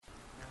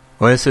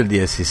Hoy es el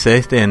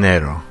 16 de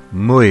enero.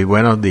 Muy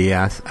buenos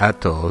días a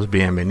todos.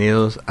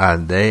 Bienvenidos a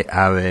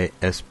DAB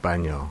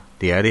Español.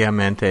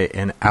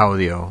 Diariamente en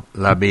audio,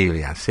 la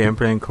Biblia,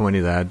 siempre en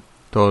comunidad,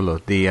 todos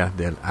los días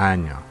del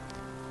año.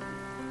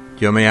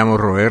 Yo me llamo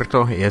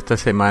Roberto y esta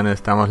semana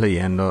estamos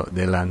leyendo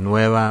de la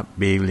Nueva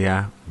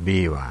Biblia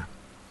Viva.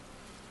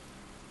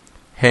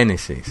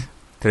 Génesis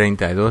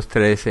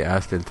 32:13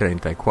 hasta el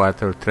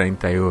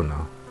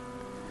 34:31.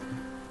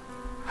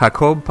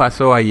 Jacob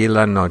pasó allí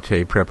la noche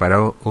y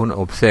preparó un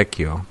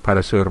obsequio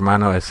para su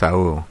hermano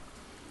Esaú.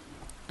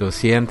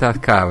 200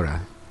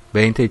 cabras,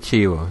 20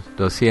 chivos,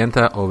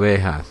 200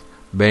 ovejas,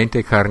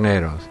 20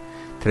 carneros,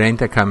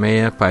 30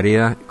 camellas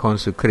paridas con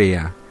su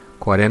cría,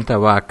 40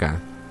 vacas,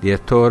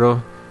 10 toros,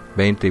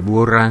 20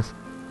 burras,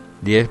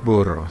 10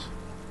 burros.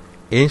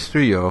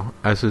 Instruyó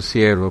a su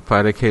siervo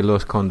para que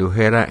los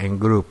condujera en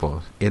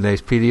grupos y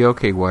les pidió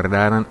que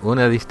guardaran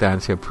una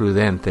distancia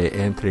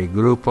prudente entre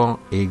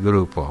grupo y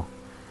grupo.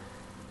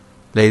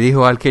 Le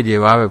dijo al que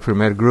llevaba el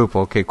primer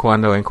grupo que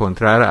cuando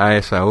encontrara a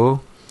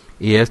Esaú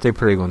y éste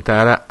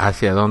preguntara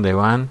hacia dónde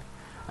van,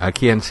 a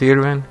quién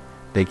sirven,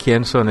 de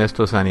quién son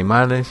estos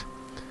animales,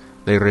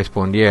 le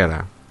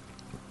respondiera: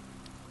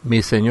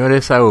 mi señor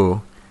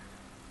Esaú,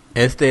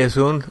 este es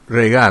un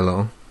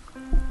regalo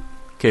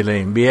que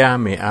le envía a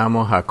mi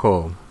amo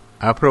Jacob.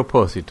 A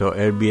propósito,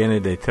 él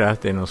viene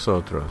detrás de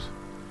nosotros.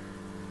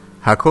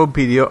 Jacob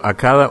pidió a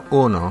cada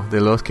uno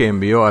de los que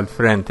envió al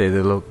frente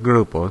de los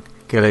grupos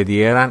que le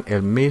dieran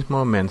el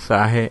mismo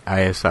mensaje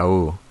a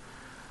Esaú.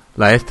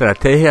 La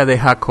estrategia de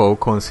Jacob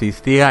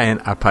consistía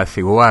en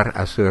apaciguar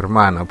a su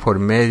hermano por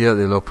medio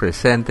de los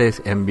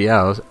presentes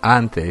enviados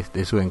antes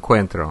de su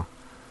encuentro.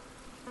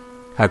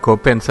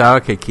 Jacob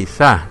pensaba que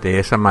quizá de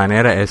esa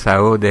manera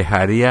Esaú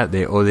dejaría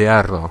de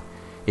odiarlo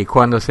y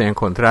cuando se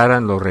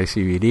encontraran lo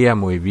recibiría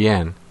muy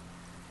bien.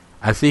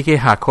 Así que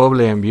Jacob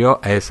le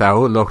envió a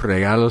Esaú los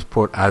regalos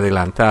por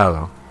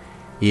adelantado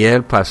y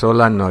él pasó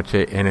la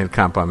noche en el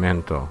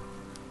campamento.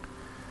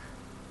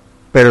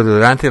 Pero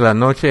durante la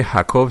noche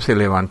Jacob se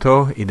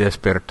levantó y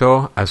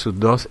despertó a sus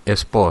 2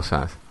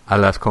 esposas, a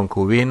las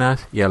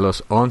concubinas y a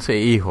los 11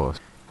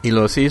 hijos, y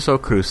los hizo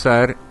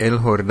cruzar el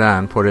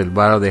Jordán por el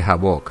vado de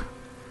Jaboc.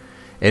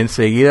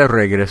 Enseguida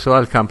regresó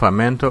al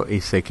campamento y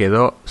se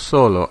quedó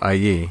solo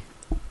allí.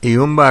 Y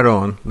un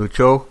varón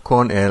luchó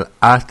con él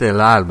hasta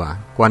el alba.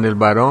 Cuando el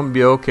varón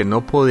vio que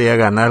no podía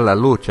ganar la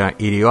lucha,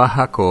 hirió a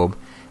Jacob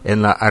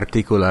en la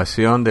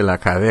articulación de la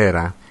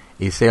cadera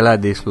y se la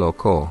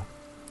dislocó.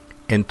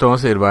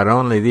 Entonces el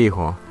varón le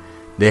dijo: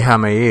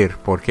 déjame ir,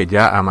 porque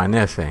ya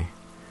amanece.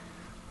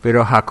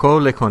 Pero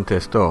Jacob le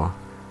contestó: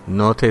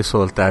 no te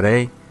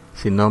soltaré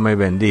si no me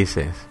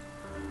bendices.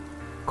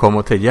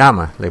 ¿Cómo te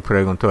llamas?, le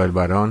preguntó el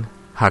varón.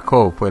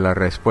 Jacob fue la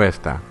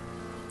respuesta.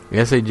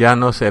 Ese ya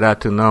no será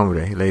tu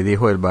nombre, le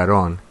dijo el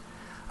varón.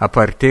 A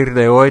partir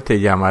de hoy te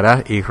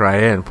llamarás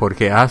Israel,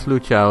 porque has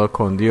luchado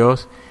con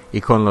Dios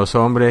y con los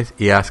hombres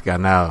y has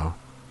ganado.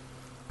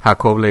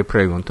 Jacob le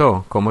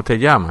preguntó: ¿cómo te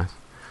llamas?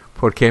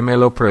 ¿Por qué me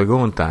lo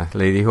preguntas?,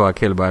 le dijo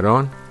aquel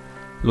varón.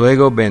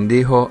 Luego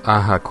bendijo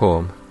a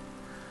Jacob.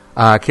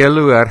 A aquel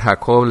lugar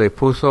Jacob le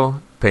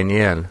puso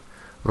Peniel,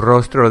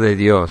 rostro de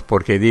Dios,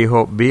 porque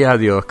dijo: vi a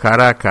Dios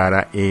cara a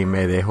cara y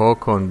me dejó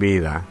con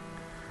vida.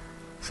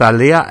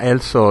 Salía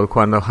el sol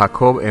cuando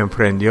Jacob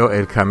emprendió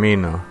el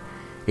camino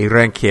y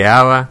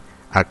renqueaba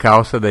a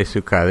causa de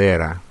su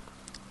cadera.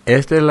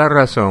 Esta es la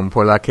razón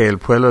por la que el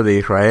pueblo de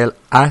Israel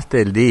hasta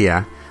el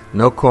día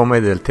no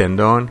come del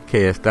tendón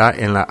que está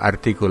en la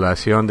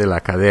articulación de la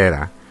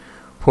cadera,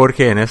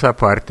 porque en esa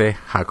parte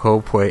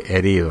Jacob fue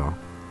herido.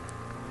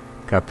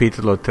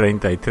 Capítulo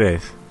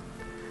 33.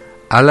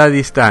 A la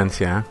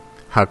distancia,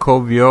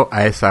 Jacob vio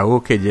a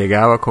Esaú que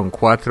llegaba con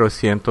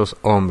 400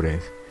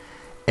 hombres.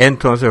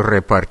 Entonces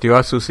repartió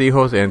a sus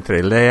hijos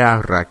entre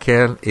Lea,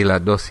 Raquel y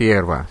las 2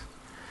 siervas.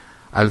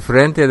 Al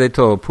frente de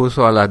todo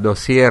puso a las 2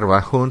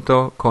 siervas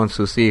junto con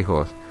sus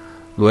hijos,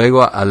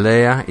 luego a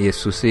Lea y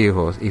sus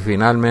hijos, y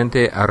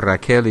finalmente a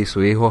Raquel y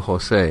su hijo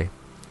José.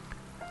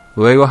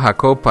 Luego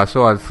Jacob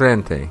pasó al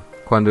frente.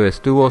 Cuando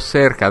estuvo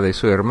cerca de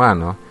su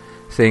hermano,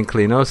 se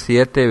inclinó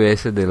 7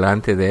 veces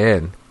delante de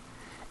él.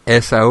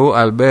 Esaú,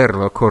 al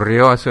verlo,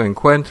 corrió a su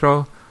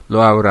encuentro,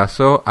 lo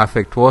abrazó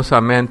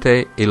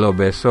afectuosamente y lo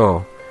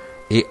besó,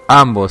 y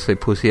ambos se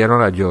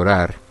pusieron a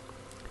llorar.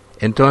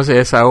 Entonces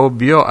Esaú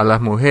vio a las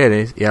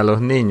mujeres y a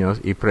los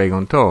niños y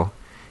preguntó: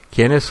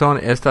 ¿quiénes son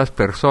estas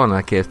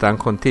personas que están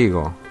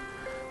contigo?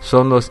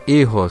 Son los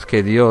hijos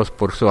que Dios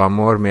por su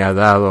amor me ha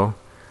dado,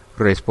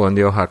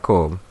 respondió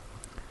Jacob.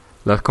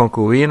 Las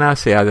concubinas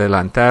se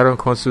adelantaron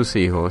con sus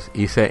hijos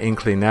y se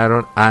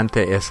inclinaron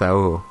ante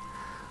Esaú.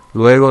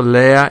 Luego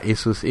Lea y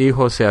sus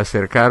hijos se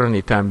acercaron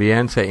y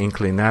también se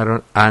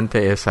inclinaron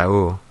ante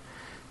Esaú.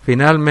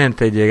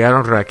 Finalmente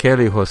llegaron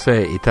Raquel y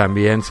José y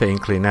también se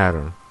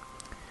inclinaron.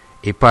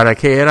 ¿Y para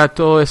qué era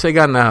todo ese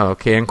ganado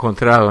que he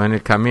encontrado en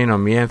el camino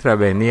mientras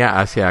venía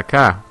hacia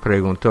acá?,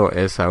 preguntó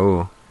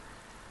Esaú.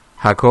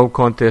 Jacob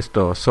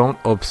contestó: son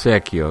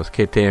obsequios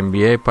que te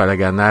envié para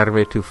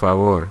ganarme tu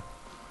favor.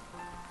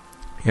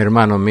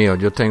 Hermano mío,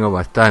 yo tengo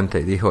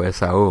bastante, dijo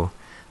Esaú,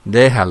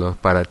 déjalos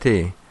para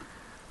ti.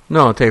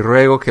 No, te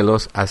ruego que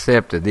los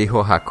aceptes,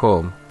 dijo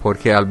Jacob,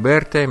 porque al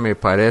verte me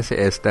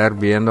parece estar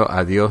viendo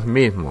a Dios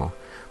mismo,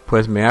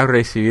 pues me has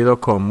recibido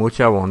con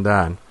mucha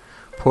bondad.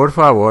 Por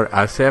favor,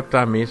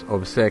 acepta mis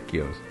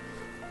obsequios.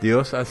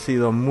 Dios ha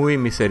sido muy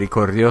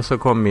misericordioso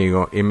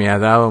conmigo y me ha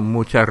dado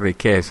mucha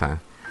riqueza.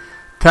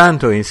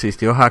 Tanto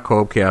insistió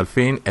Jacob que al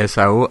fin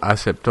Esaú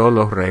aceptó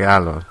los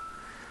regalos.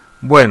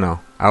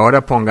 Bueno,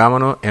 ahora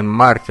pongámonos en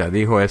marcha,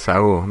 dijo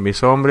Esaú,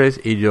 mis hombres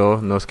y yo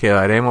nos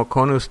quedaremos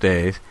con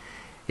ustedes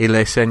y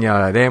les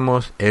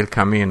señalaremos el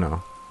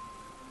camino.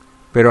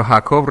 Pero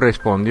Jacob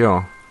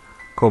respondió,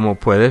 como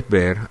puedes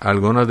ver,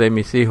 algunos de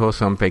mis hijos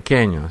son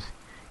pequeños,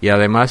 y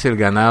además el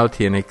ganado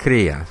tiene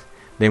crías,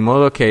 de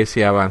modo que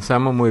si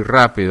avanzamos muy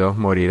rápido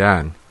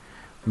morirán.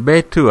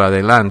 Ve tú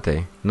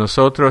adelante,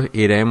 nosotros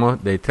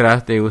iremos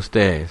detrás de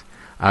ustedes,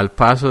 al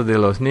paso de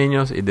los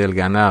niños y del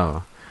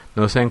ganado.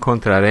 Nos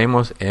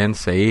encontraremos en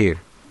Seir.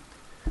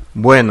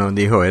 Bueno,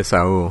 dijo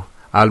Esaú,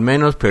 al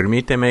menos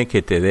permíteme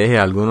que te deje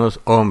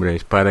algunos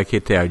hombres para que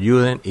te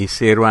ayuden y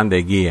sirvan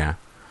de guía.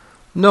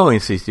 No,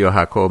 insistió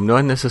Jacob, no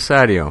es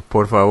necesario,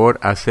 por favor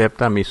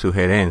acepta mi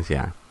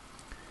sugerencia.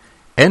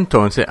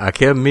 Entonces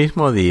aquel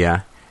mismo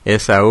día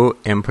Esaú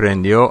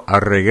emprendió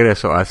al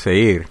regreso a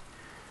Seir.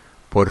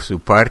 Por su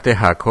parte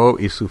Jacob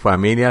y su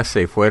familia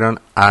se fueron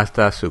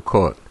hasta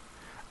Sucot.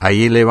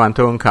 Allí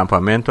levantó un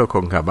campamento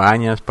con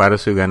cabañas para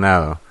su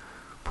ganado.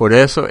 Por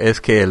eso es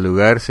que el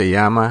lugar se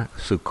llama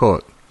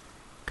Sucot,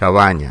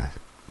 cabañas.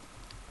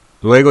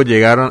 Luego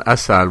llegaron a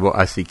salvo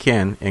a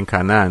Siquén en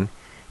Canaán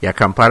y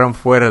acamparon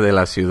fuera de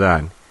la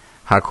ciudad.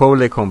 Jacob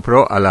le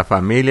compró a la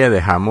familia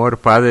de Hamor,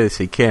 padre de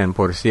Siquén,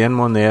 por 100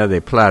 monedas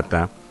de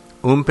plata,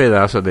 un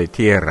pedazo de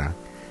tierra.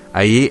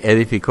 Allí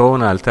edificó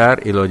un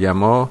altar y lo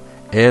llamó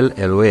El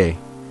Eloé,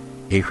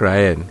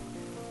 Israel.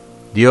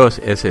 Dios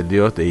es el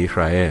Dios de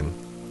Israel.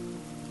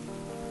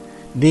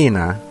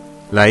 Dina,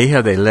 la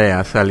hija de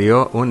Lea,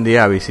 salió un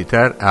día a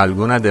visitar a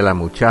algunas de las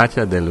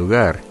muchachas del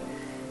lugar,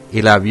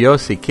 y la vio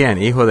Siquén,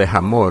 hijo de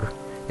Hamor,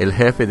 el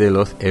jefe de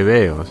los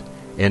heveos.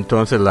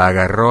 Entonces la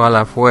agarró a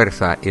la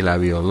fuerza y la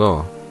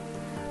violó.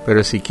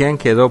 Pero Siquén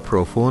quedó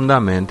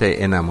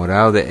profundamente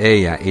enamorado de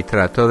ella y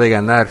trató de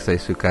ganarse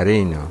su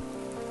cariño.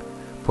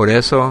 Por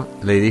eso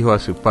le dijo a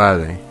su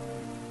padre,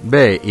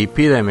 «Ve y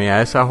pídeme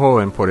a esa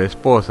joven por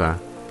esposa,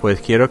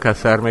 pues quiero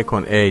casarme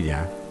con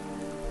ella».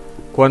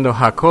 Cuando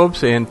Jacob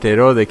se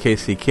enteró de que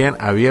Siquén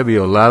había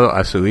violado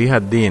a su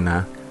hija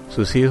Dina,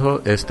 sus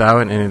hijos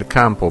estaban en el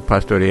campo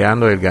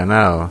pastoreando el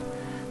ganado,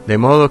 de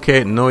modo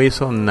que no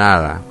hizo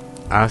nada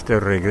hasta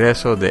el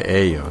regreso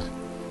de ellos.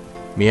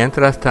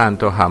 Mientras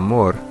tanto,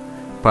 Hamor,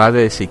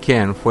 padre de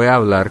Siquén, fue a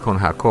hablar con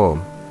Jacob.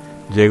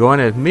 Llegó en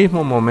el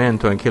mismo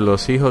momento en que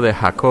los hijos de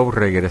Jacob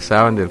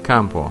regresaban del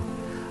campo.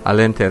 Al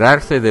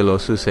enterarse de lo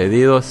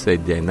sucedido, se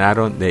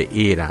llenaron de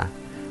ira,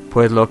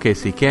 pues lo que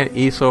Siquén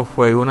hizo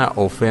fue una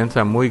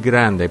ofensa muy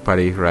grande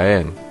para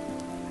Israel.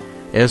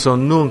 Eso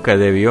nunca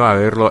debió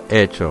haberlo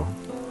hecho.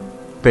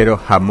 Pero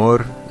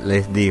Hamor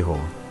les dijo,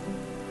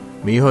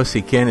 «Mi hijo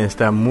Siquén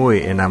está muy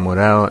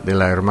enamorado de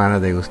la hermana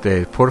de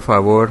ustedes. Por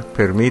favor,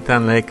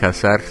 permítanle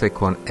casarse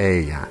con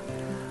ella.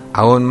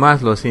 Aún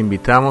más los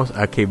invitamos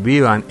a que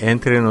vivan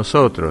entre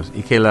nosotros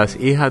y que las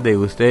hijas de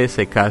ustedes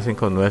se casen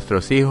con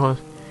nuestros hijos,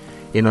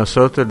 y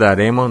nosotros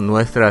daremos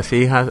nuestras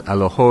hijas a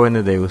los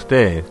jóvenes de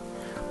ustedes.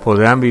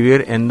 Podrán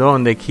vivir en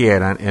donde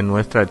quieran en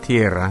nuestra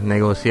tierra,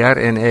 negociar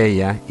en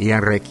ella y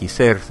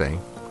enriquecerse».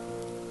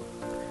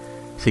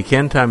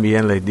 Siquén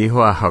también les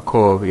dijo a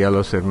Jacob y a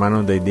los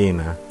hermanos de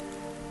Dina,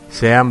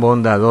 «Sean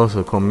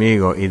bondadosos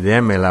conmigo y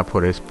démela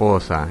por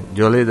esposa.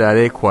 Yo les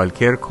daré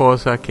cualquier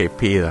cosa que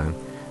pidan.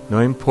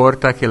 No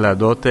importa que la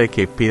dote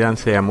que pidan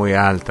sea muy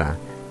alta,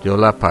 yo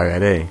la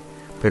pagaré,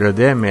 pero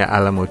denme a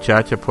la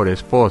muchacha por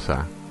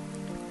esposa».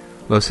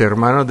 Los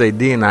hermanos de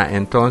Dina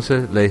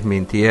entonces les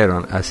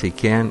mintieron a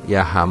Siquén y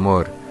a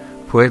Hamor,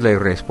 pues les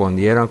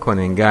respondieron con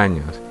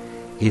engaños.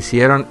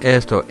 Hicieron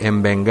esto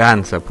en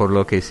venganza por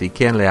lo que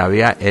Siquén le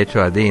había hecho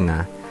a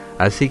Dina.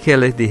 Así que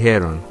les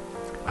dijeron,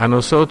 «A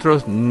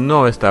nosotros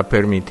no está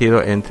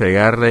permitido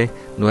entregarle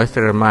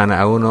nuestra hermana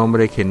a un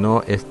hombre que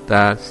no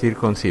está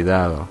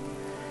circuncidado.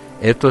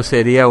 Esto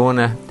sería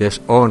una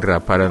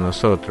deshonra para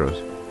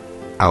nosotros.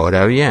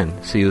 Ahora bien,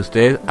 si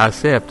ustedes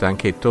aceptan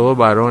que todo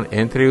varón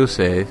entre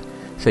ustedes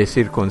se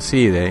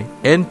circuncide,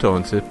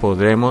 entonces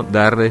podremos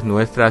darles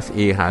nuestras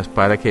hijas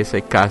para que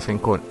se casen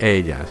con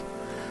ellas.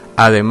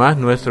 Además,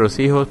 nuestros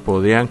hijos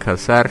podrían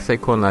casarse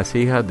con las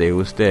hijas de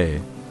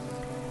ustedes.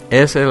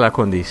 Esa es la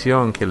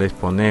condición que les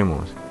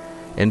ponemos.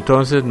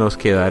 Entonces nos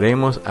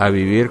quedaremos a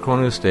vivir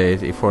con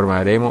ustedes y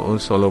formaremos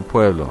un solo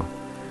pueblo.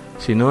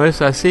 Si no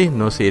es así,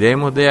 nos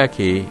iremos de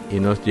aquí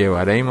y nos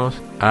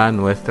llevaremos a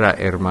nuestra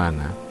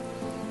hermana».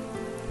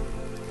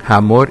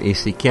 Hamor y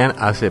Siquén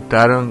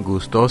aceptaron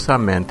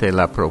gustosamente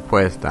la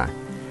propuesta,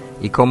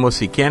 y como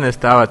Siquén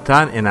estaba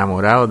tan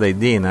enamorado de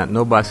Dina,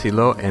 no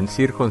vaciló en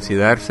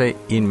circuncidarse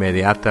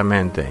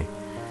inmediatamente.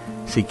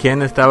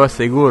 Siquén estaba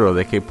seguro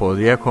de que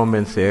podría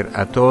convencer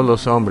a todos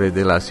los hombres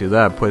de la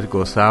ciudad, pues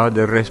gozaba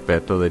del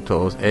respeto de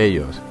todos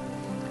ellos.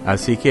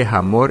 Así que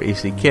Hamor y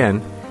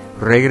Siquén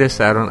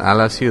regresaron a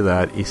la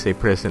ciudad y se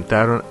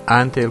presentaron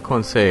ante el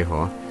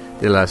consejo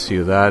de la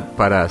ciudad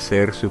para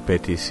hacer su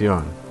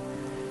petición.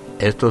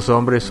 Estos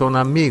hombres son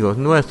amigos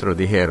nuestros,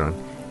 dijeron.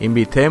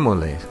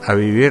 Invitémosles a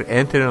vivir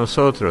entre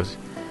nosotros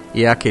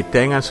y a que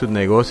tengan su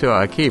negocio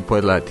aquí,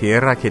 pues la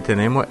tierra que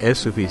tenemos es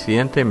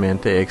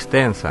suficientemente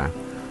extensa.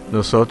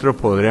 Nosotros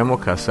podremos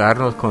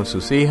casarnos con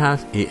sus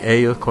hijas y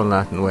ellos con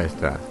las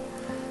nuestras.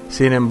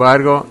 Sin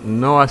embargo,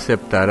 no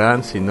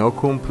aceptarán si no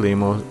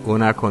cumplimos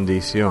una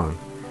condición: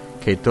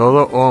 que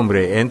todo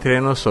hombre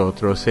entre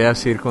nosotros sea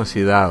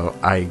circuncidado,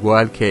 a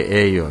igual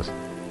que ellos.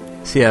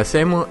 Si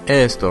hacemos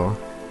esto,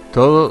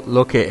 todo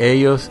lo que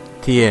ellos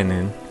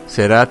tienen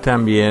será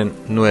también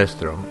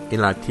nuestro, y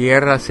la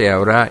tierra se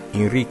habrá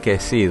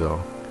enriquecido.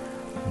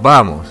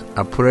 Vamos,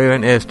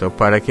 aprueben esto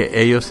para que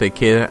ellos se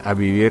queden a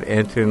vivir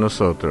entre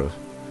nosotros.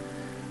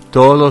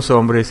 Todos los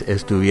hombres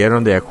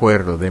estuvieron de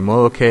acuerdo, de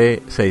modo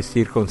que se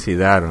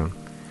circuncidaron.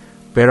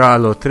 Pero a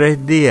los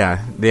 3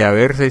 días de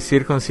haberse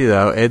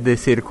circuncidado, es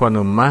decir,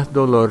 cuando más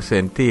dolor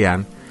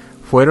sentían,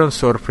 fueron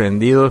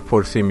sorprendidos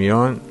por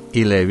Simeón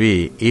y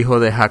Leví, hijo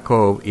de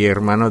Jacob y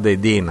hermano de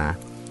Dina.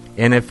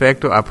 En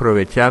efecto,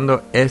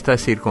 aprovechando esta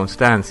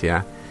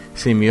circunstancia,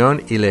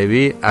 Simeón y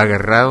Leví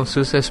agarraron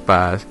sus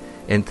espadas,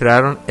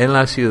 entraron en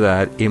la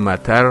ciudad y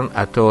mataron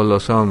a todos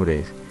los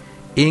hombres,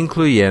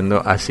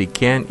 incluyendo a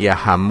Siquén y a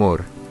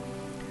Hamor.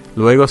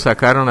 Luego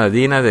sacaron a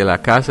Dina de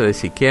la casa de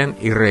Siquén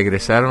y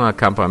regresaron al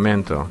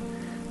campamento.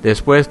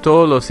 Después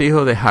todos los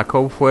hijos de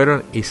Jacob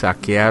fueron y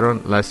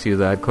saquearon la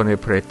ciudad con el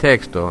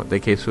pretexto de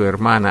que su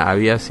hermana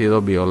había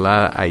sido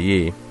violada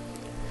allí.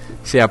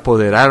 Se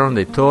apoderaron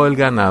de todo el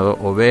ganado,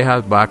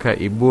 ovejas, vacas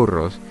y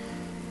burros,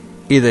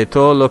 y de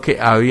todo lo que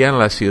había en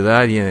la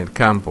ciudad y en el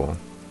campo.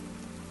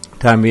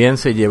 También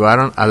se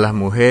llevaron a las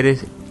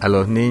mujeres, a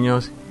los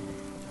niños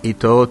y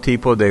todo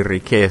tipo de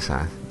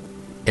riquezas.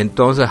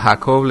 Entonces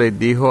Jacob le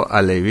dijo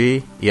a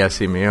Leví y a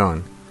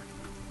Simeón: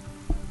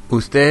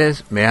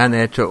 ustedes me han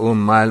hecho un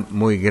mal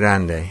muy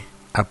grande.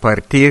 A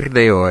partir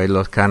de hoy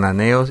los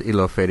cananeos y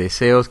los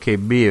fereceos que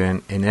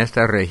viven en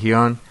esta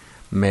región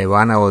me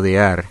van a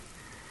odiar.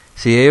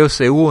 Si ellos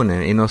se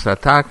unen y nos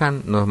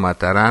atacan, nos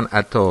matarán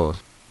a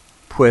todos,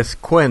 pues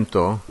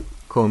cuento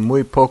con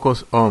muy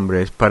pocos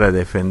hombres para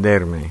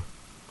defenderme.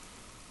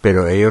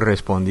 Pero ellos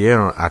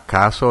respondieron: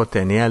 ¿acaso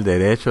tenía el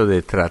derecho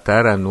de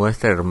tratar a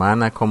nuestra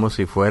hermana como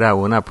si fuera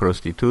una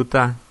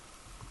prostituta?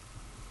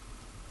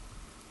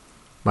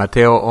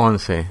 Mateo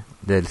 11,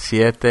 del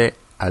 7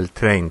 al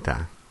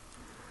 30.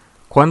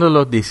 Cuando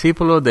los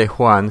discípulos de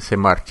Juan se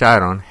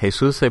marcharon,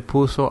 Jesús se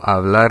puso a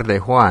hablar de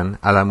Juan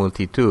a la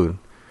multitud.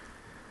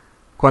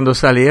 Cuando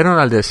salieron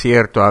al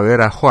desierto a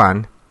ver a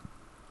Juan,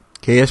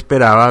 ¿qué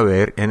esperaba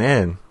ver en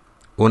él?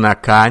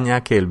 ¿Una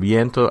caña que el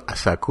viento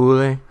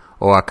sacude?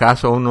 ¿O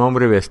acaso un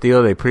hombre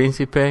vestido de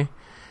príncipe?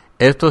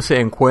 Estos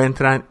se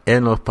encuentran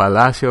en los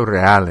palacios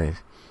reales.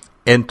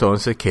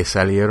 Entonces, ¿qué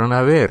salieron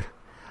a ver?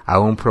 ¿A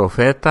un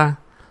profeta?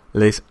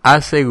 Les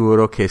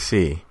aseguro que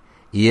sí,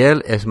 y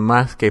él es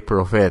más que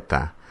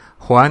profeta.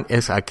 Juan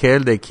es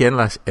aquel de quien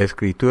las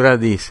Escrituras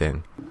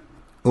dicen: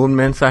 un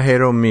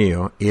mensajero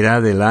mío irá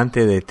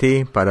delante de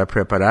ti para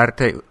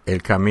prepararte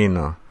el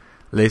camino.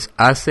 Les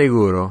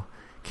aseguro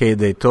que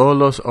de todos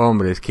los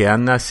hombres que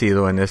han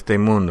nacido en este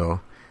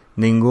mundo,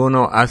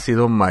 ninguno ha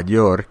sido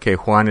mayor que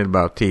Juan el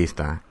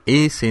Bautista,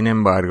 y sin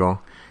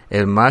embargo,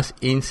 el más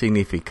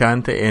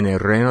insignificante en el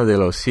reino de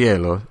los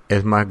cielos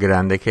es más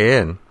grande que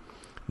él.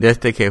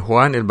 Desde que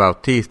Juan el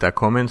Bautista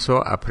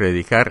comenzó a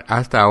predicar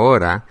hasta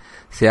ahora,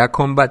 se ha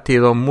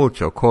combatido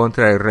mucho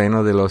contra el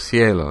reino de los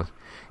cielos,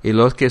 y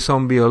los que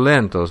son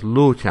violentos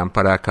luchan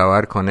para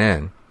acabar con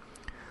él.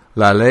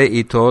 La ley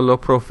y todos los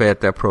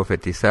profetas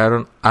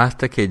profetizaron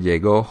hasta que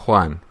llegó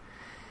Juan.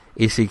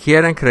 Y si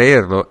quieren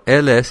creerlo,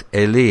 él es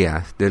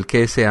Elías, del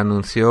que se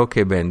anunció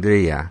que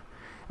vendría.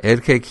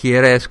 El que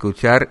quiera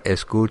escuchar,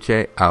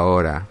 escuche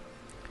ahora.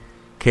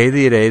 ¿Qué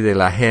diré de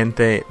la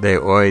gente de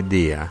hoy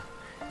día?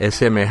 Es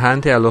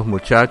semejante a los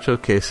muchachos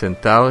que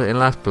sentados en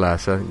las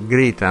plazas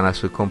gritan a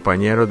sus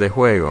compañeros de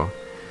juego: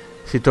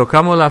 si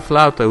tocamos la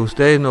flauta,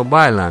 ustedes no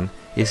bailan,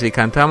 y si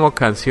cantamos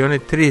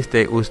canciones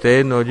tristes,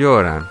 ustedes no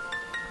lloran.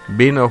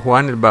 Vino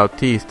Juan el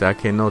Bautista,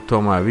 que no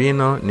toma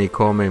vino ni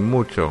come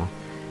mucho,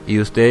 y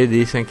ustedes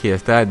dicen que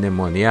está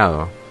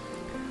endemoniado.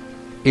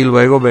 Y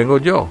luego vengo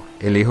yo,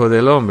 el Hijo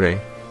del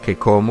Hombre, que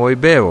como y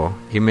bebo,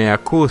 y me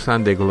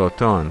acusan de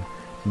glotón,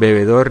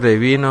 bebedor de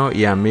vino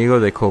y amigo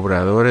de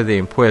cobradores de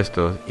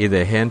impuestos y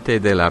de gente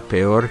de la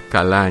peor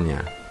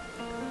calaña.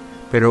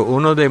 Pero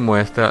uno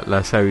demuestra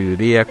la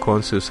sabiduría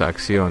con sus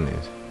acciones.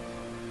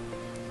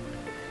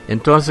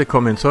 Entonces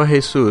comenzó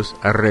Jesús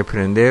a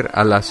reprender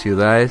a las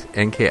ciudades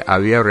en que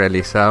había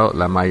realizado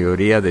la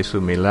mayoría de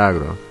sus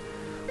milagros,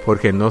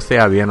 porque no se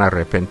habían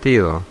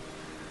arrepentido.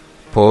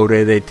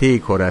 Pobre de ti,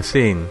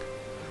 Corazín,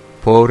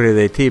 pobre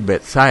de ti,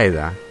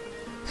 Betsaida.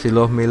 Si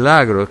los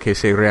milagros que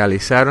se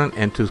realizaron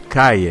en tus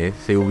calles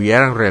se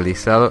hubieran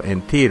realizado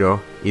en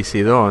Tiro y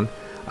Sidón,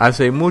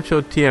 hace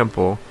mucho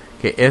tiempo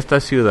que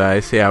estas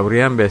ciudades se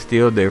habrían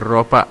vestido de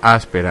ropa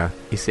áspera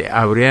y se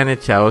habrían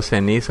echado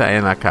ceniza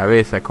en la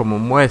cabeza como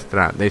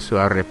muestra de su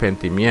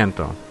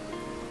arrepentimiento.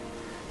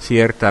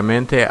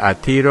 Ciertamente a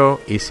Tiro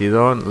y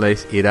Sidón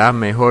les irá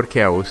mejor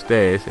que a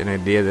ustedes en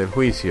el día del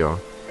juicio.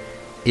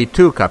 ¿Y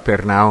tú,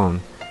 Capernaum,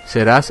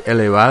 serás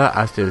elevada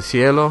hasta el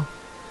cielo?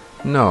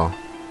 No,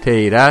 te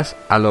irás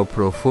a lo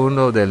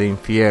profundo del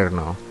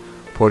infierno,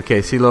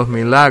 porque si los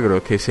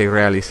milagros que se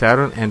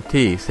realizaron en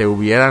ti se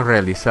hubieran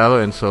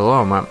realizado en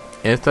Sodoma,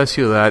 esta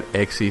ciudad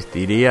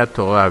existiría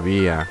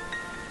todavía.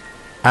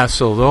 A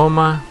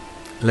Sodoma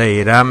le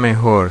irá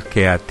mejor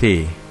que a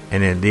ti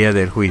en el día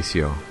del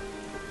juicio.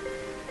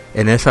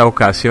 En esa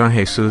ocasión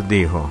Jesús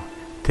dijo: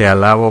 Te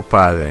alabo,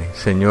 Padre,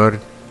 Señor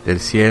del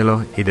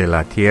cielo y de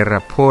la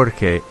tierra,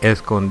 porque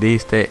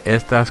escondiste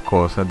estas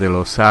cosas de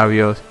los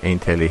sabios e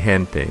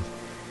inteligentes,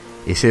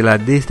 y se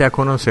las diste a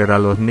conocer a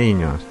los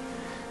niños.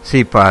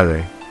 Sí,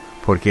 Padre,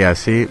 porque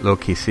así lo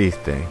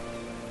quisiste.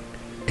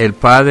 El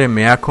Padre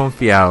me ha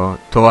confiado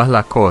todas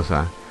las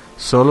cosas.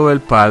 Solo el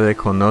Padre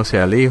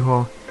conoce al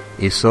Hijo,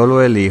 y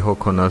solo el Hijo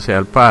conoce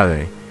al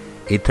Padre,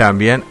 y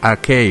también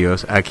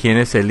aquellos a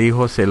quienes el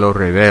Hijo se lo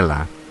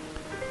revela.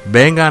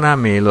 Vengan a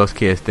mí los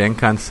que estén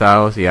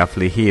cansados y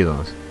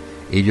afligidos,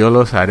 y yo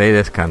los haré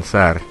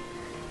descansar.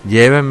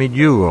 Lleven mi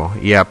yugo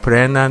y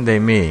aprendan de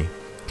mí,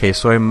 que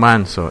soy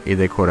manso y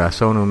de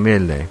corazón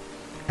humilde.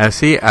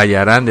 Así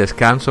hallarán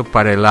descanso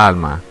para el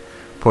alma,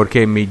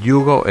 porque mi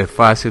yugo es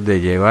fácil de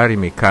llevar y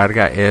mi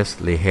carga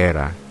es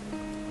ligera.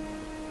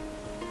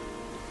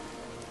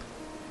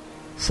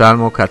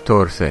 Salmo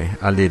 14.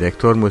 Al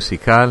director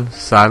musical,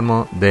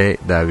 Salmo de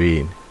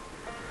David.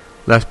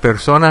 Las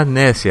personas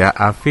necias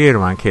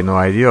afirman que no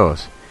hay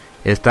Dios.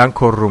 Están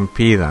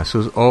corrompidas,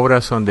 sus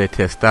obras son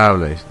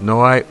detestables.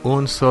 No hay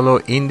un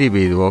solo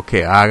individuo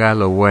que haga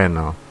lo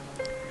bueno.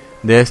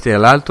 Desde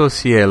el alto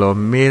cielo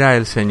mira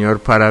el Señor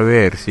para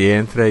ver si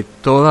entre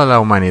toda la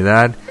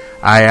humanidad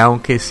hay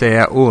aunque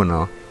sea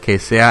uno que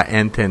sea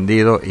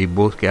entendido y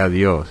busque a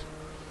Dios.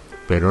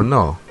 Pero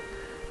no,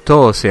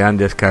 todos se han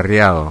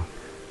descarriado,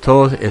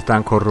 todos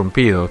están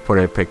corrompidos por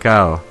el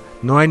pecado.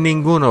 No hay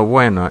ninguno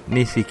bueno,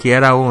 ni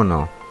siquiera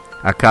uno.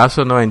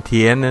 ¿Acaso no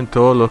entienden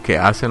todos los que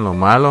hacen lo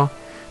malo?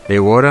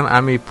 Devoran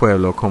a mi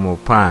pueblo como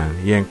pan,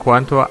 y en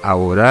cuanto a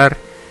orar,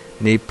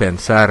 ni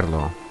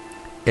pensarlo.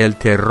 El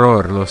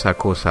terror los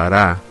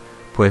acosará,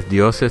 pues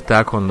Dios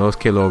está con los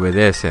que lo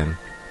obedecen.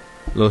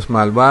 Los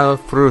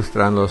malvados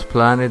frustran los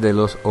planes de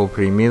los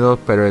oprimidos,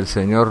 pero el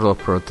Señor los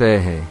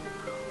protege.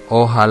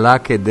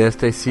 Ojalá que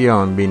desde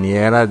Sión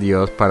viniera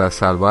Dios para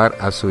salvar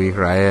a su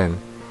Israel.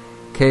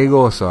 Qué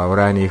gozo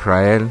habrá en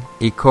Israel,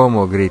 y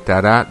cómo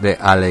gritará de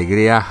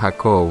alegría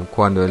Jacob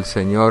cuando el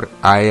Señor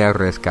haya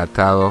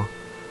rescatado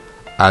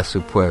a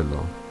su pueblo.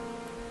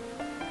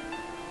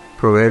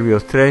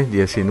 Proverbios 3,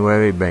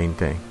 19 y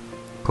 20.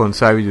 Con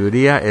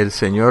sabiduría el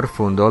Señor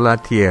fundó la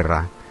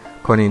tierra,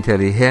 con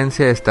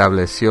inteligencia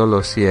estableció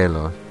los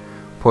cielos.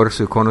 Por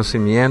su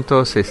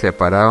conocimiento se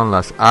separaron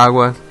las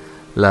aguas,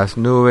 las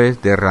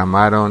nubes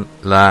derramaron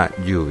la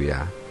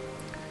lluvia.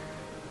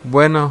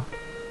 Bueno,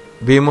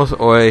 vimos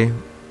hoy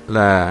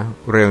la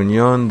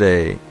reunión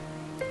de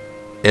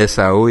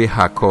Esaú y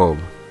Jacob.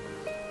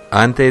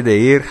 Antes de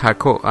ir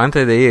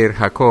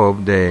Jacob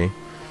de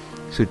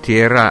su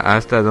tierra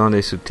hasta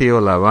donde su tío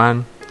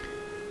Labán,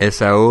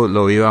 Esaú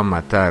lo iba a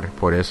matar,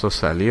 por eso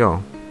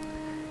salió.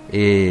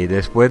 Y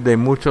después de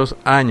muchos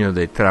años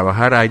de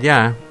trabajar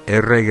allá,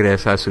 él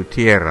regresa a su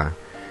tierra.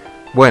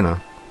 Bueno,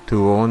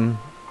 tuvo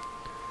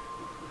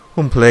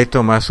un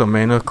pleito más o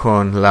menos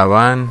con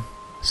Labán.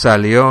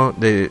 Salió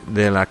de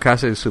la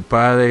casa de su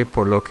padre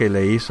por lo que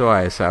le hizo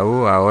a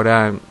Esaú.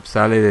 Ahora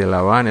sale de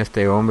Labán.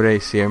 Este hombre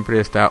siempre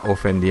está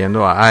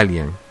ofendiendo a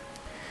alguien.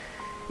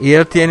 Y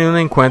él tiene un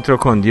encuentro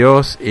con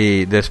Dios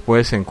y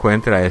después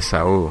encuentra a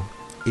Esaú.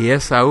 Y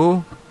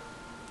Esaú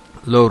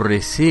lo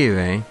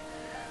recibe,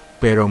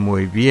 pero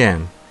muy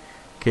bien.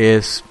 Que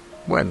es,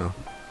 bueno,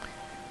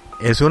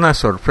 es una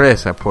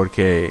sorpresa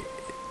porque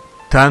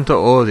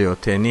tanto odio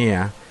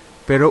tenía.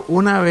 Pero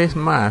una vez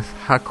más,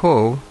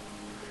 Jacob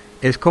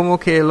es como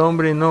que el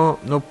hombre no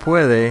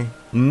puede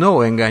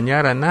no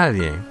engañar a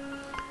nadie.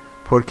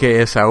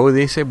 Porque Esaú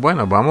dice,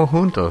 bueno, vamos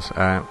juntos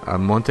al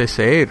monte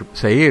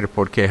Seir,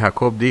 porque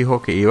Jacob dijo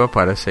que iba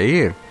para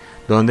Seir,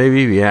 donde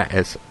vivía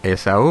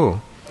Esaú.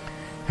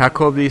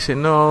 Jacob dice,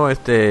 no,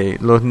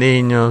 los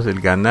niños,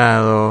 el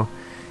ganado,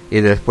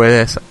 y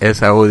después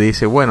Esaú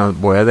dice, bueno,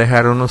 voy a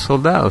dejar unos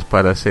soldados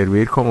para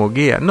servir como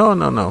guía.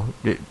 No,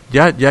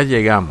 ya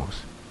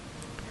llegamos.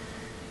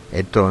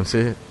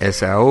 Entonces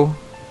Esaú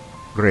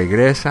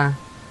regresa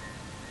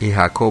y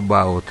Jacob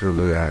va a otro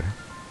lugar.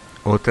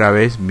 Otra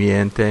vez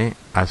miente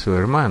a su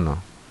hermano.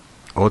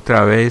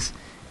 Otra vez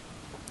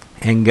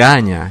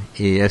engaña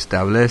y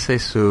establece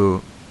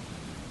su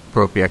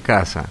propia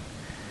casa.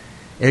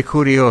 Es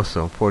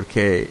curioso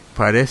porque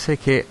parece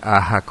que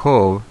a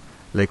Jacob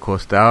le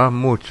costaba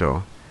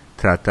mucho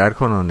tratar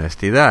con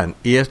honestidad.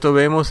 Y esto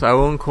vemos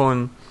aún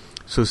con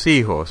sus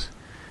hijos.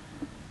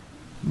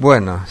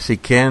 Bueno,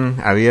 Siquem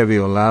había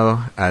violado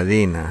a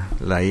Dina,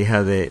 la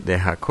hija de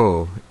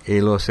Jacob,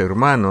 y los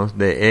hermanos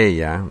de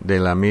ella, de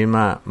la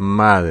misma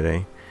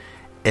madre,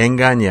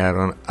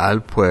 engañaron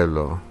al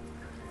pueblo.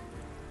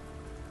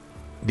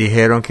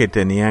 Dijeron que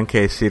tenían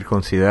que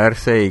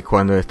circuncidarse y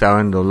cuando estaba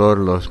en dolor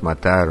los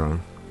mataron.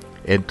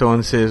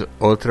 Entonces,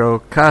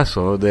 otro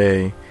caso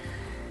de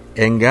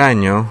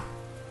engaño,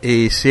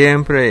 y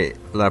siempre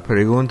la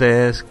pregunta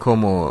es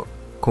como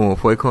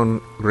fue con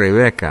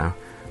Rebeca.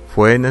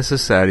 Fue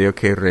necesario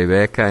que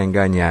Rebeca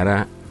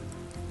engañara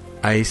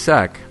a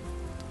Isaac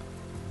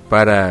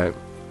para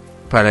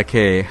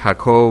que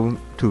Jacob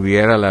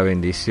tuviera la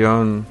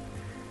bendición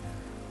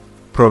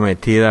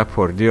prometida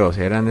por Dios.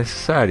 Era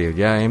necesario,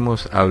 ya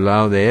hemos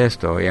hablado de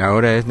esto, y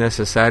ahora es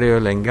necesario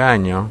el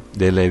engaño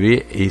de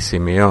Leví y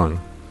Simeón.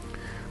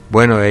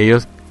 Bueno,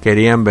 ellos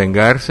querían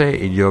vengarse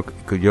y yo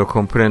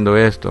comprendo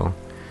esto.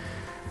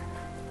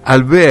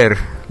 Al ver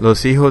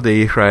los hijos de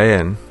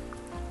Israel,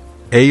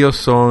 ellos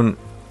son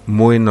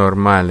muy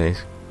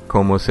normales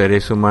como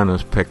seres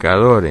humanos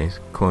pecadores,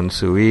 con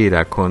su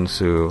ira, con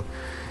su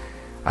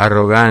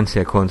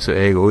arrogancia, con su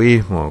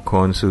egoísmo,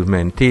 con sus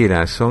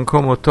mentiras. Son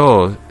como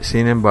todos,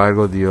 sin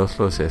embargo Dios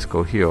los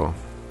escogió.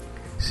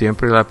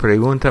 Siempre la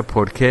pregunta,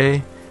 ¿por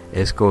qué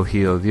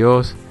escogió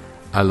Dios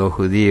a los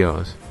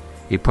judíos?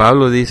 Y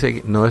Pablo dice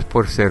que no es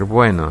por ser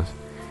buenos,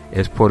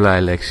 es por la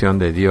elección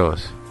de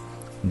Dios.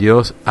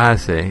 Dios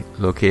hace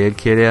lo que Él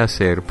quiere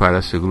hacer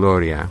para su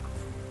gloria.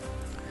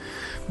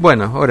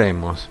 Bueno,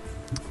 oremos.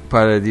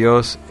 Padre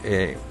Dios,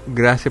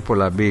 gracias por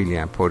la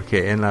Biblia,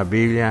 porque en la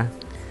Biblia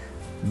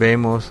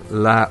vemos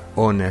la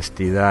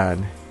honestidad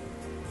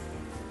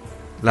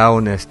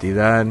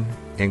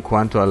en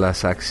cuanto a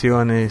las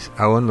acciones,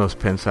 aún los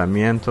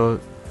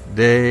pensamientos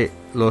de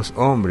los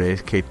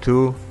hombres que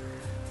tú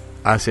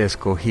has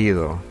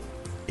escogido.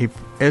 Y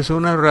es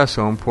una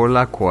razón por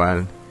la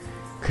cual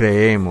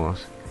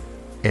creemos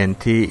en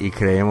ti y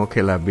creemos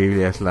que la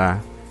Biblia es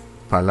la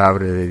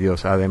palabra de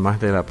Dios,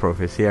 además de la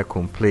profecía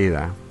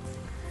cumplida.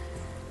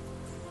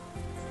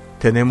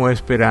 Tenemos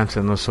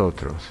esperanza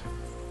nosotros,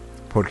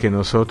 porque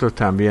nosotros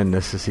también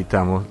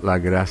necesitamos la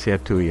gracia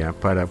tuya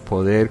para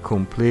poder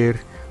cumplir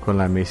con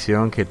la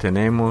misión que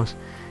tenemos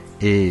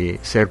y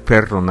ser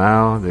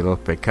perdonados de los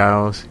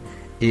pecados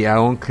y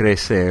aún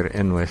crecer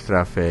en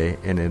nuestra fe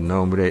en el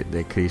nombre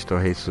de Cristo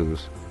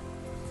Jesús.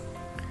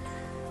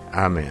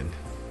 Amén.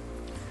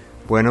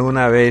 Bueno,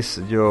 una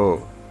vez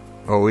yo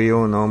oí a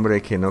un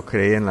hombre que no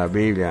creía en la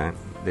Biblia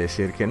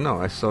decir que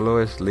no, solo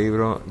es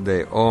libro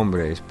de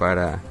hombres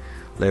para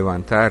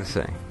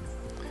levantarse.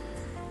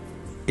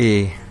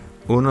 Y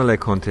uno le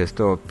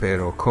contestó,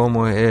 pero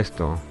 ¿cómo es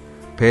esto?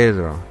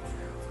 Pedro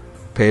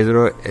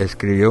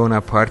escribió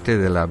una parte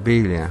de la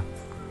Biblia.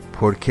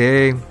 ¿Por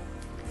qué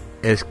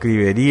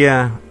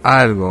escribiría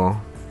algo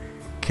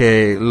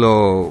que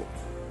lo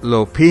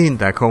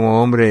pinta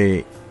como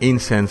hombre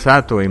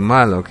insensato y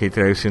malo, que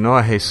traicionó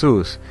a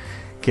Jesús,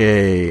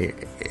 que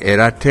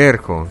era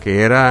terco,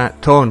 que era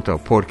tonto?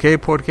 ¿Por qué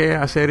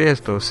hacer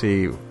esto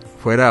si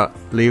fuera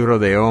libro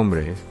de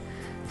hombres?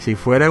 Si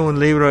fuera un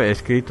libro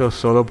escrito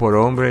solo por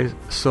hombres,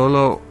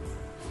 solo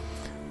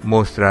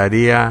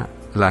mostraría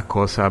las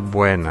cosas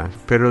buenas.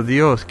 Pero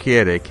Dios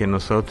quiere que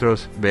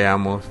nosotros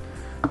veamos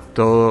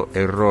todo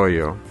el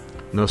rollo.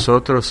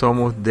 Nosotros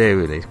somos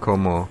débiles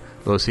como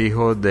los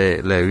hijos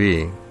de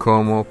Leví,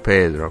 como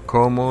Pedro,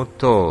 como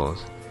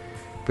todos.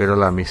 Pero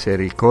la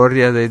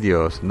misericordia de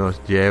Dios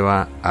nos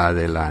lleva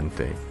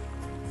adelante.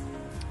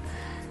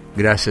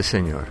 Gracias,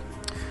 Señor.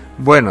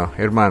 Bueno,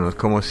 hermanos,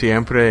 como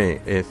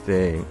siempre,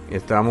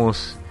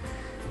 estamos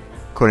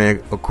con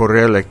el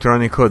correo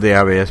electrónico de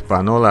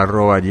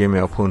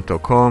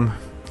davespanol@gmail.com,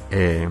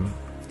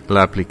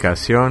 la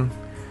aplicación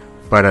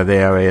para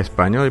DAV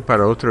Español y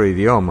para otro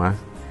idioma,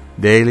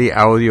 Daily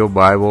Audio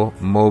Bible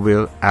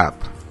Mobile App.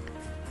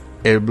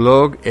 El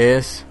blog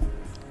es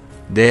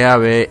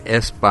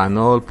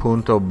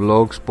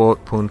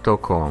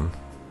davespanol.blogspot.com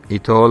y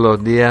todos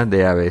los días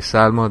DAV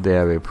Salmos,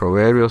 DAV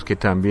Proverbios, que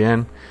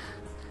también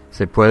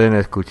se pueden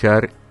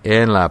escuchar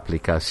en la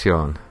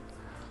aplicación.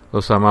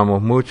 Los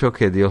amamos mucho,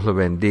 que Dios los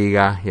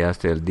bendiga y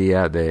hasta el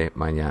día de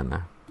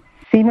mañana.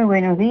 Sí, muy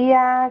buenos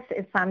días,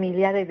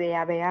 familia de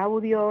DAV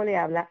Audio, le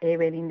habla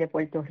Evelyn de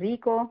Puerto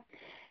Rico.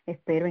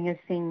 Espero en el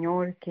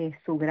Señor que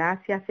su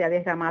gracia sea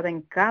derramada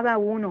en cada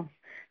uno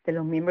de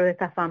los miembros de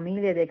esta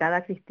familia, de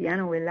cada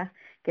cristiano, ¿verdad?,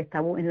 que está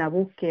en la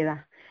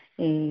búsqueda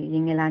y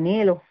en el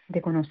anhelo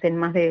de conocer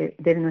más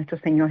de nuestro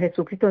Señor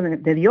Jesucristo,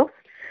 de Dios,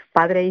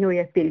 Padre, Hijo y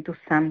Espíritu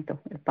Santo,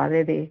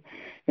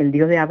 el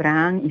Dios de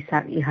Abraham,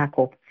 Isaac y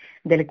Jacob,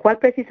 del cual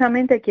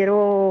precisamente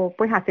quiero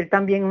hacer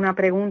también una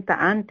pregunta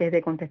antes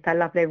de contestar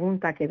la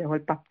pregunta que dejó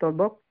el pastor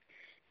Bob.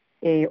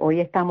 Hoy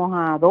estamos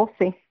a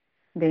 12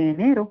 de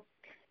enero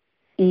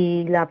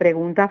y la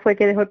pregunta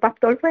que dejó el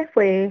pastor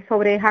fue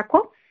sobre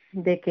Jacob,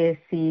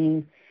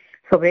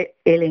 sobre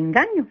el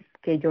engaño,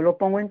 que yo lo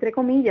pongo entre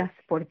comillas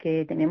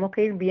porque tenemos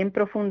que ir bien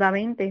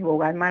profundamente,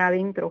 jugar mar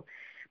adentro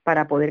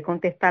para poder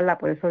contestarla,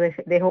 por eso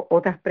dejo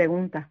otras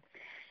preguntas,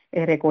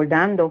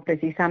 recordando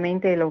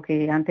precisamente lo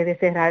que antes de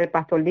cerrar el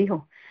pastor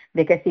dijo,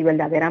 de que si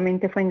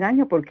verdaderamente fue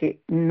engaño, porque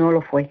no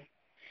lo fue.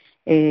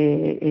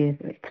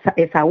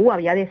 Esaú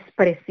había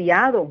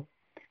despreciado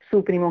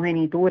su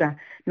primogenitura.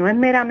 No es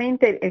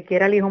meramente el que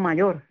era el hijo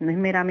mayor, no es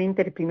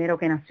meramente el primero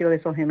que nació de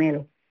esos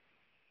gemelos.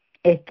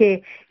 Es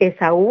que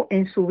Esaú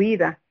en su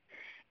vida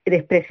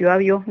despreció a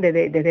Dios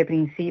desde el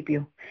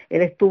principio.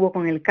 Él estuvo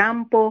con el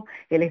campo,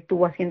 él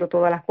estuvo haciendo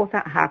todas las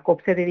cosas.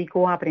 Jacob se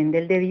dedicó a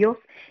aprender de Dios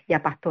y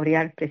a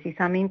pastorear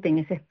precisamente en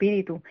ese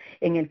espíritu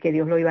en el que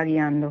Dios lo iba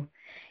guiando.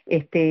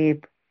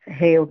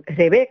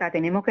 Rebeca,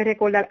 tenemos que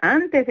recordar,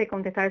 antes de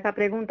contestar esa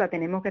pregunta,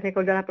 tenemos que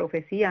recordar la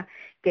profecía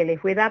que le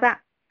fue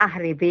dada a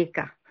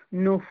Rebeca,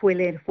 no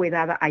le fue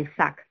dada a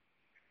Isaac.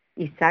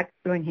 Isaac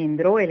lo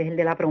engendró, él es el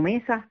de la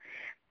promesa,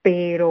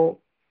 pero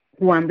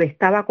cuando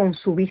estaba con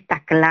su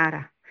vista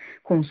clara,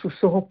 con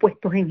sus ojos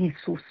puestos en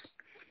Jesús,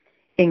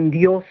 en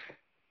Dios,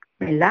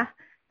 ¿verdad?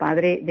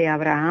 Padre de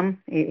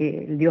Abraham,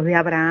 el Dios de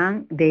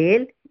Abraham, de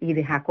él y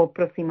de Jacob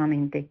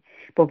próximamente,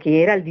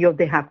 porque era el Dios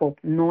de Jacob,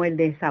 no el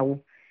de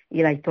Esaú.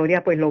 Y la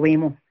historia pues lo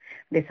vemos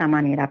de esa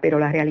manera, pero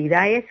la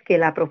realidad es que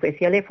la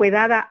profecía le fue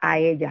dada a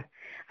ella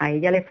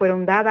le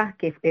fueron dadas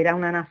que era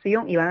una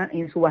nación,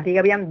 en su barriga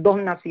habían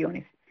 2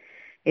 naciones,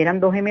 eran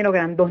 2 gemelos,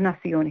 eran 2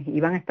 naciones,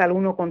 iban a estar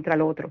uno contra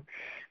el otro,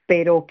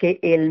 pero que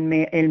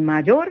el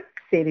mayor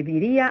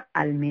serviría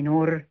al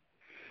menor.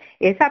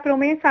 Esa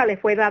promesa le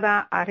fue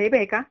dada a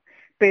Rebeca,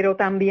 pero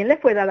también le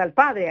fue dada al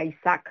padre, a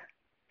Isaac.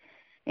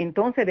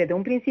 Entonces, desde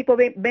un principio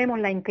vemos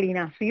la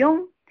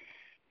inclinación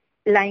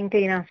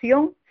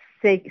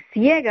se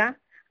ciega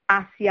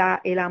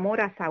hacia el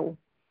amor a Saúl.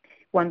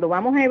 Cuando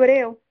vamos a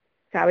Hebreos,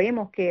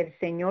 sabemos que el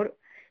Señor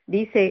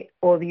dice,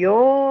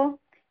 odió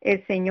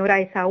el Señor a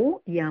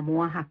Esaú y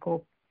amó a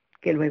Jacob,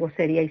 que luego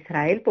sería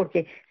Israel,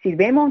 porque si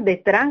vemos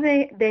detrás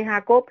de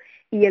Jacob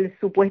y el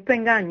supuesto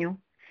engaño,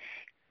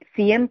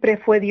 siempre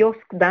fue Dios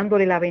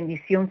dándole la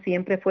bendición,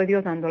 siempre fue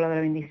Dios dándole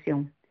la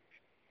bendición.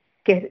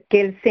 Que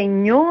el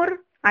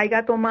Señor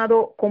haya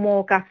tomado como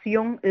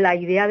ocasión la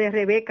idea de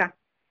Rebeca,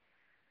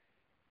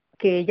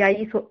 que ella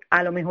hizo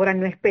a lo mejor al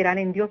no esperar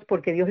en Dios,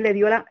 porque Dios le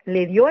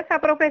dio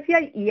esa profecía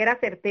y era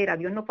certera,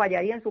 Dios no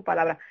fallaría en su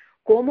palabra.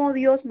 ¿Cómo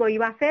Dios lo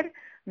iba a hacer?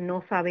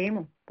 No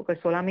sabemos, porque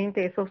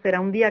solamente eso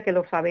será un día que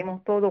lo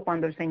sabemos todo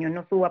cuando el Señor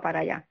nos suba para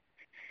allá.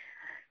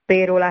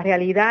 Pero la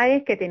realidad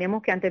es que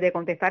tenemos que, antes de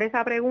contestar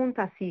esa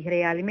pregunta, si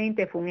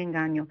realmente fue un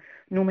engaño.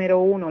 Número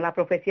 1, la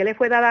profecía le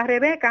fue dada a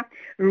Rebeca,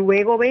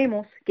 luego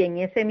vemos que en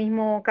ese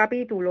mismo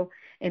capítulo,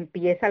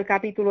 empieza el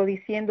capítulo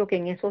diciendo que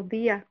en esos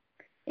días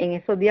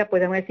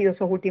pueden haber sido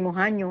esos últimos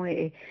años,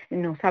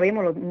 no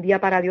sabemos, un día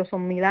para Dios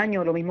son 1000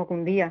 años, lo mismo que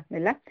un día,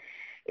 ¿verdad?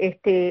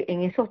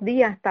 En esos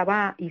días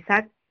estaba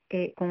Isaac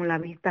con la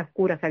vista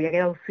oscura, se había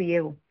quedado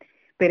ciego,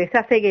 pero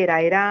esa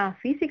ceguera era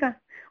física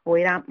o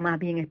era más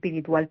bien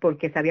espiritual,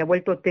 porque se había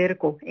vuelto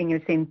terco en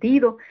el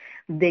sentido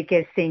de que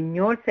el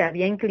Señor se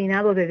había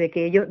inclinado desde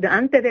que ellos,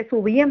 antes de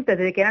su vientre,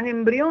 desde que eran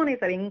embriones,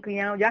 se habían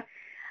inclinado ya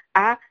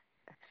a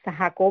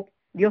Jacob.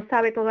 Dios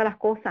sabe todas las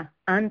cosas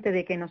antes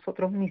de que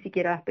nosotros ni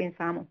siquiera las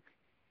pensamos.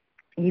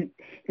 Y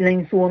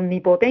en su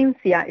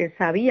omnipotencia, él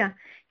sabía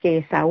que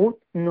Esaú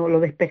no lo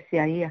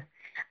despreciaría.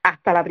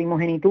 Hasta la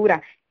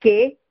primogenitura,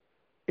 que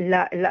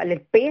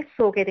el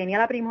peso que tenía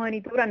la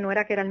primogenitura no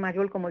era que era el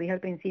mayor, como dije al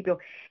principio,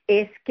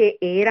 es que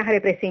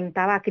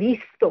representaba a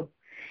Cristo.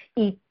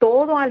 Y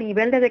todo a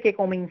nivel desde que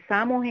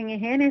comenzamos en el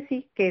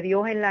Génesis, que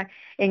Dios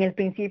en el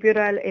principio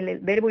era el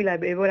verbo y el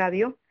verbo era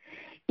Dios,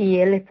 y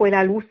Él fue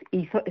la luz,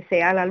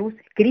 sea la luz.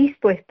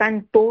 Cristo está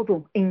en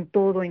todo, en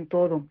todo, en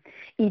todo.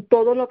 Y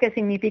todo lo que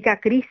significa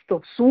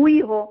Cristo, su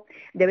Hijo,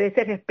 debe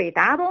ser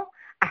respetado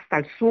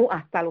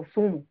hasta lo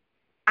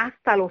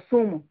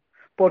sumo,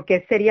 porque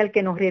Él sería el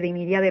que nos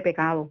redimiría de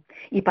pecado.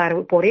 Y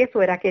por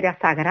eso era que era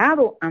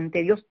sagrado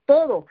ante Dios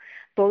todo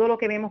lo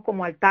que vemos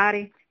como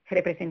altares,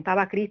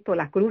 representaba a Cristo,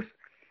 la cruz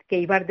que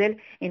iba a arder.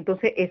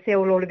 Entonces ese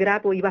olor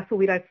grato iba a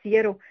subir al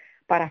cielo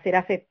para ser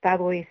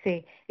aceptado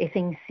ese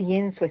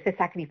incienso, ese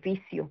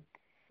sacrificio.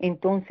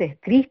 Entonces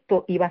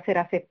Cristo iba a ser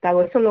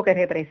aceptado. Eso es lo que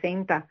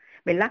representa,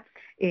 ¿verdad?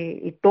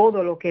 Y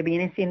todo lo que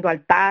viene siendo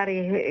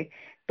altares,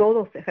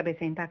 todo se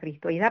representa a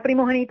Cristo. Y la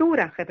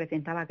primogenitura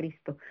representaba a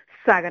Cristo,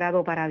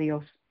 sagrado para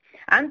Dios.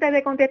 Antes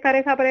de contestar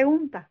esa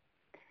pregunta,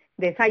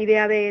 de esa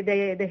idea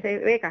de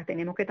Rebeca,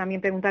 tenemos que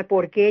también preguntar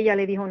por qué ella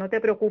le dijo, no te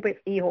preocupes,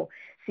 hijo,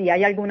 si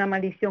hay alguna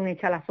maldición,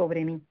 échala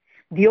sobre mí.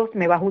 Dios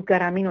me va a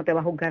juzgar a mí, no te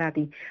va a juzgar a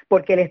ti.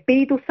 Porque el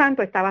Espíritu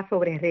Santo estaba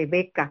sobre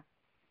Rebeca.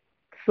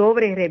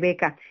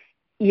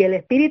 Y el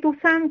Espíritu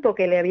Santo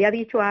que le había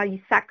dicho a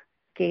Isaac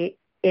que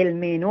el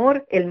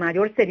mayor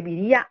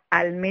serviría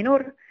al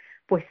menor,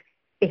 pues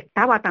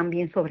estaba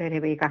también sobre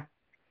Rebeca.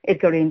 El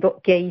que orientó,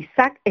 que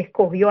Isaac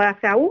escogió a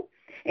Esaú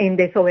en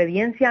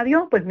desobediencia a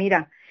Dios, pues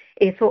mira,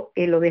 eso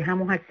lo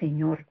dejamos al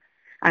Señor.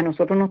 A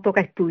nosotros nos toca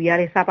estudiar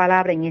esa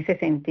palabra en ese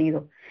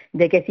sentido,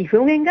 de que si fue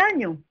un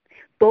engaño,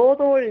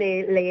 todo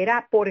le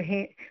era por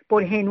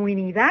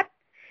genuinidad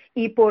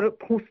y por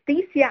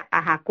justicia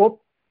a Jacob.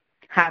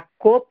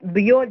 Jacob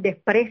vio el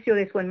desprecio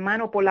de su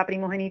hermano por la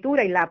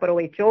primogenitura y la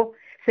aprovechó,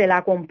 se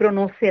la compró,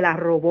 no se la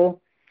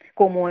robó.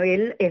 Como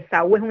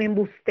Esaú es un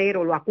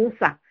embustero, lo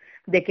acusa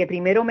de que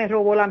primero me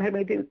robó la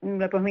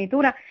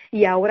primogenitura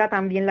y ahora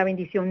también la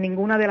bendición.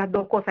 Ninguna de las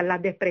dos cosas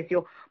las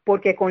despreció,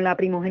 porque con la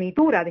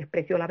primogenitura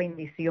despreció la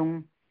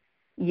bendición.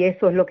 Y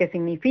eso es lo que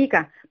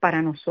significa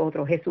para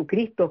nosotros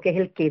Jesucristo, que es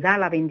el que da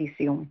la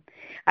bendición.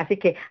 Así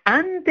que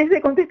antes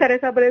de contestar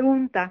esa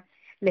pregunta,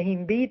 les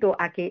invito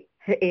a que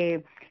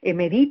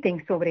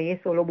mediten sobre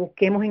eso, lo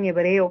busquemos en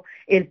hebreo,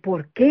 el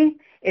por qué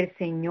el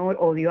Señor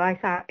odió a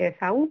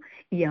Esaú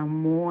y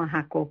amó a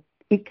Jacob,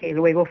 y que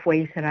luego fue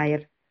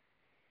Israel.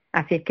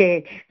 Así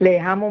que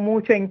les amo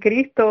mucho en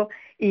Cristo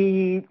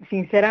y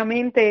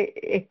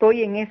sinceramente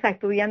estoy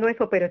estudiando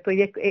eso, pero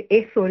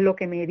eso es lo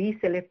que me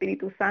dice el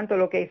Espíritu Santo,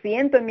 lo que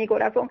siento en mi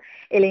corazón,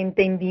 el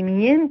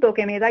entendimiento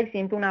que me da y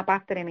siento una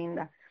paz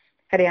tremenda.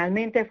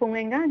 ¿Realmente fue un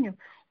engaño?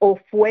 ¿O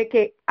fue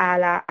que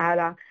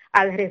al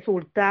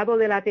resultado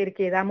de la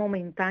terquedad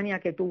momentánea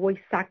que tuvo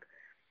Isaac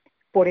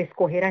por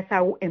escoger a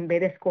Esaú en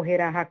vez de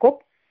escoger a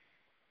Jacob,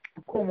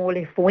 como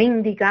le fue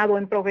indicado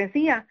en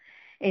profecía,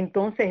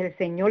 entonces el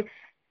Señor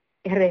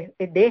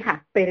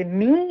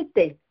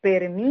permite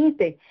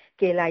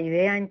que la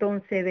idea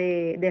entonces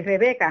de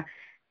Rebeca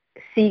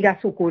siga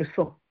su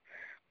curso?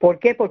 ¿Por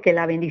qué? Porque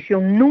la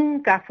bendición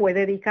nunca fue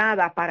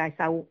dedicada para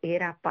Esaú,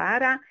 era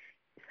para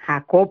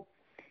Jacob.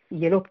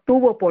 Y él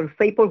obtuvo por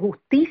fe y por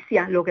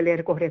justicia lo que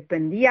le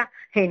correspondía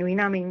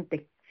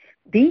genuinamente,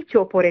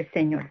 dicho por el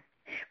Señor.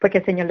 Pues que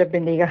el Señor les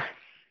bendiga.